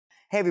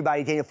Hey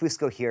everybody, Daniel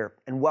Fusco here,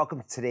 and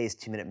welcome to today's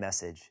 2-minute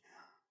message.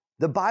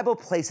 The Bible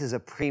places a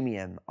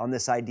premium on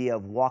this idea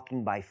of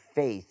walking by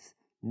faith,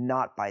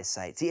 not by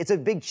sight. See, it's a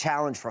big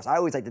challenge for us. I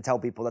always like to tell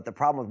people that the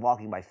problem with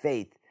walking by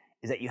faith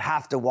is that you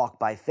have to walk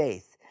by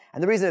faith.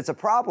 And the reason it's a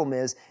problem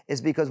is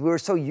because we're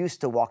so used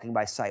to walking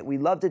by sight. We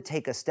love to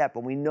take a step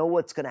and we know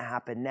what's going to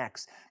happen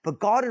next. But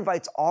God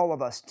invites all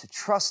of us to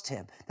trust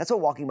Him. That's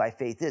what walking by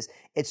faith is.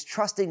 It's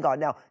trusting God.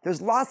 Now,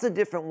 there's lots of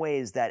different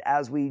ways that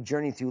as we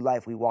journey through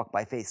life, we walk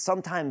by faith.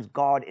 Sometimes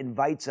God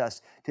invites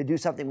us to do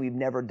something we've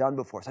never done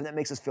before, something that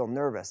makes us feel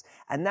nervous.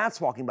 And that's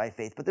walking by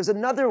faith. But there's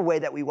another way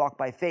that we walk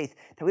by faith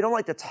that we don't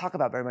like to talk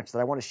about very much that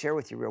I want to share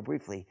with you real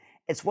briefly.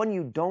 It's when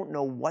you don't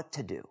know what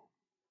to do.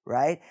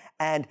 Right?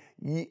 And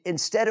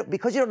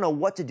because you don't know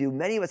what to do,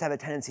 many of us have a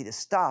tendency to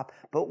stop,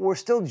 but we're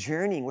still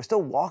journeying. We're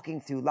still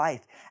walking through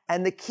life.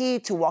 And the key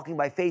to walking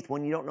by faith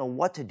when you don't know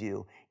what to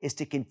do is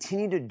to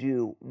continue to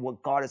do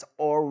what God has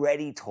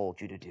already told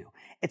you to do.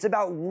 It's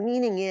about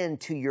leaning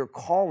into your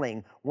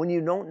calling when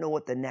you don't know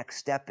what the next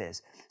step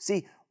is.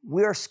 See,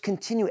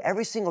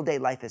 every single day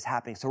life is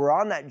happening. So we're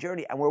on that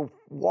journey and we're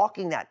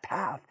walking that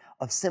path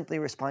of simply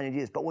responding to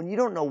Jesus. But when you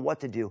don't know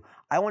what to do,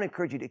 I want to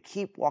encourage you to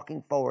keep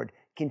walking forward,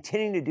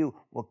 continuing to do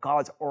what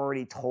God's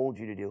already told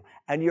you to do.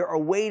 And you're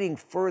awaiting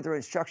further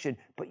instruction,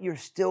 but you're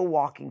still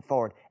walking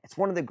forward. It's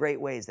one of the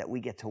great ways that we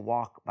get to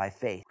walk by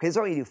faith. Okay, this is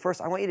what you do. First,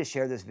 I want you to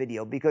share this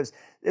video because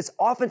it's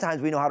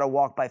oftentimes we know how to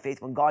walk by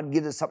faith when God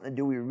gives us something to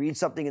do. We read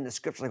something in the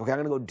scripture, like, okay, I'm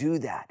going to go do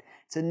that.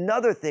 It's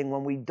another thing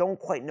when we don't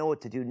quite know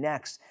what to do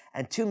next.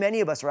 And too many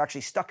of us are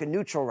actually stuck in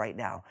neutral right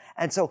now.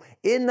 And so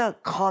in the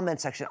comment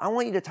section, I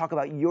want you to talk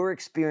about your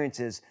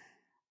experiences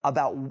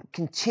about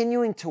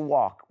continuing to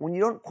walk when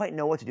you don't quite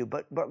know what to do,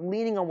 but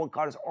leaning on what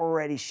God has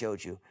already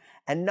showed you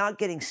and not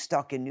getting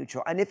stuck in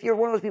neutral. And if you're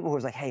one of those people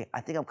who's like, hey,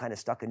 I think I'm kind of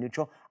stuck in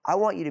neutral, I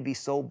want you to be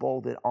so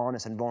bold and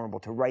honest and vulnerable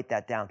to write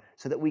that down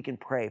so that we can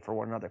pray for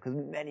one another because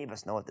many of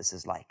us know what this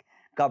is like.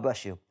 God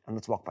bless you, and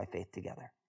let's walk by faith together.